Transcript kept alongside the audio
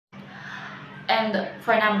And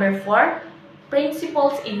for number 4,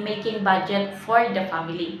 principles in making budget for the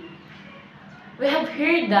family. We have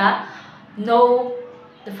heard the know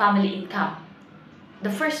the family income. The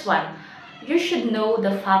first one, you should know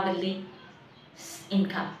the family's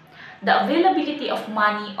income. The availability of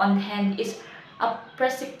money on hand is a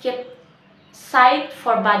prerequisite site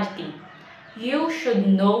for budgeting. You should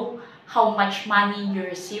know how much money you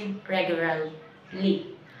receive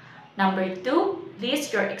regularly. Number 2,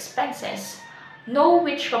 list your expenses. Know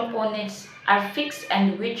which components are fixed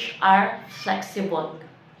and which are flexible.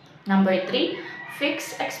 Number 3,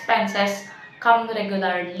 fixed expenses come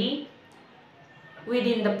regularly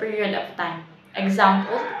within the period of time.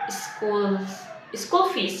 Example, school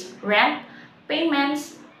fees, rent,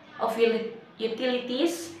 payments of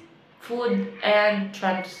utilities, food, and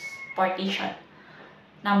transportation.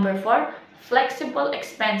 Number 4, flexible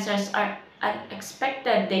expenses are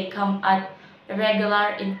unexpected. They come at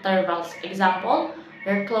irregular intervals. Example,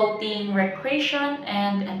 your clothing, recreation,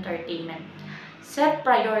 and entertainment. Set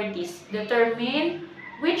priorities. Determine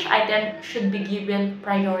which item should be given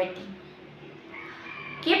priority.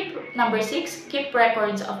 Number 6, keep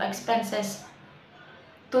records of expenses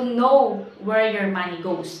to know where your money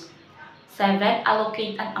goes. 7,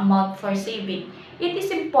 allocate an amount for saving. It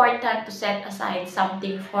is important to set aside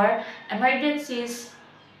something for emergencies,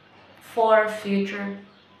 for future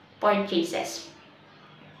purchases.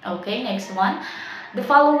 Okay, next one. The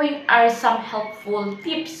following are some helpful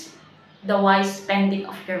tips, the wise spending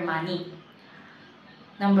of your money.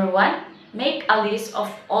 Number 1, make a list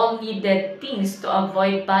of all needed things to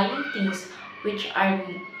avoid buying things which are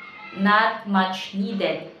not much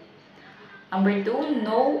needed. Number 2,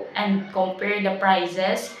 know and compare the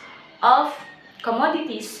prices of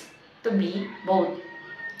commodities to be both.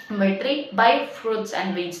 Number 3, buy fruits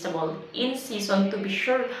and vegetables in season to be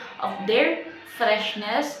sure of their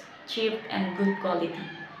freshness, cheap, and good quality.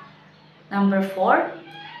 Number 4,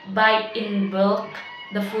 buy in bulk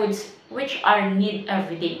the foods which are needed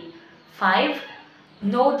every day. 5,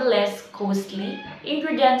 know the less costly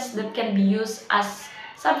ingredients that can be used as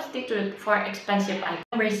substitute for expensive items.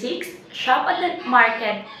 Number 6, shop at the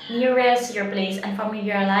market nearest your place and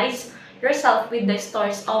familiarize yourself with the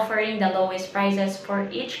stores offering the lowest prices for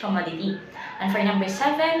each commodity. And for number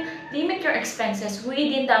 7, limit your expenses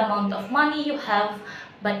within the amount of money you have,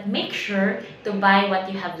 but make sure to buy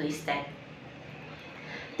what you have listed.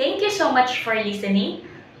 Thank you so much for listening.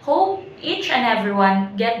 Hope each and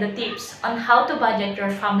everyone get the tips on how to budget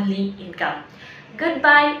your family income.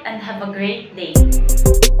 Goodbye and have a great day.